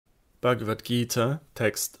Bhagavad Gita,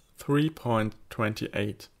 text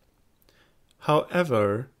 3.28.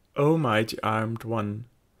 However, O mighty armed one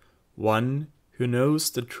who knows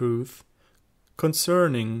the truth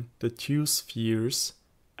concerning the two spheres,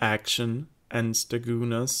 action and the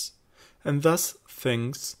gunas, and thus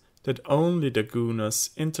thinks that only the gunas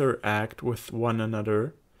interact with one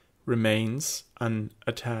another, remains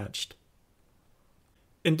unattached.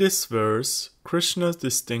 In this verse, Krischna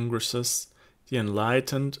distinguishes the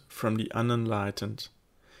enlightened from the unenlightened.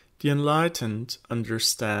 The enlightened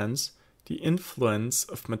understands the influence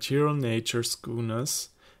of material nature's gunas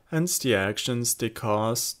and the actions they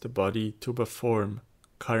cause the body to perform,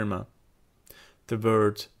 karma. The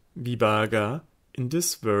word vibhaga in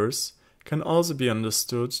this verse can also be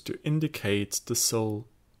understood to indicate the soul.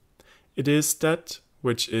 It is that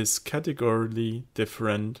which is categorically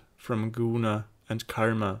different from guna and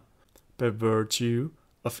karma, by virtue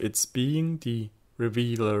of its being the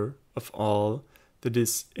revealer of all that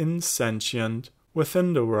is insentient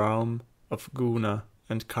within the realm of guna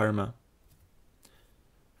and karma.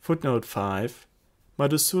 Footnote 5.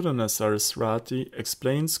 Madhusudana Saraswati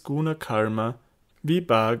explains guna karma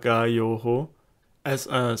vibhagayoho as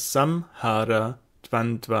a samhara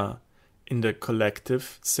dvandva in the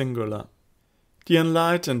collective singular. The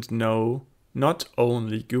enlightened know not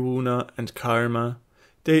only guna and karma,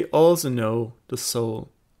 they also know the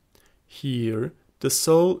soul. Here, the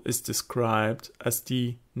soul is described as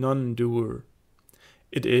the non-doer.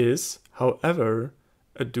 It is, however,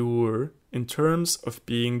 a doer in terms of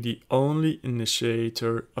being the only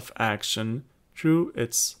initiator of action through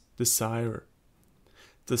its desire.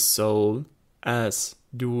 The soul, as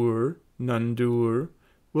doer, non-doer,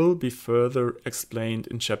 will be further explained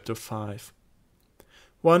in chapter 5.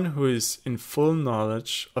 One who is in full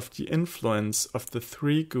knowledge of the influence of the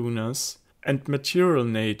three gunas and material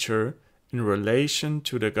nature in relation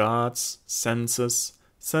to the gods, senses,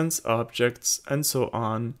 sense objects, and so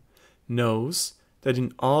on, knows that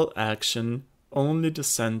in all action only the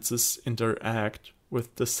senses interact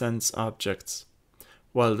with the sense objects,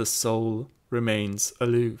 while the soul remains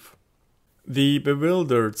aloof. The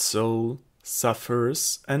bewildered soul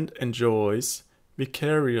suffers and enjoys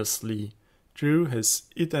vicariously through his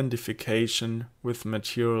identification with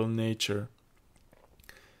material nature.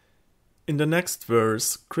 In the next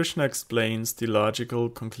verse, Krischna explains the logical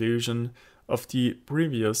conclusion of the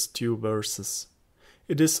previous two verses.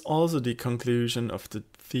 It is also the conclusion of the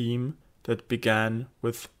theme that began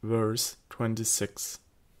with verse 26.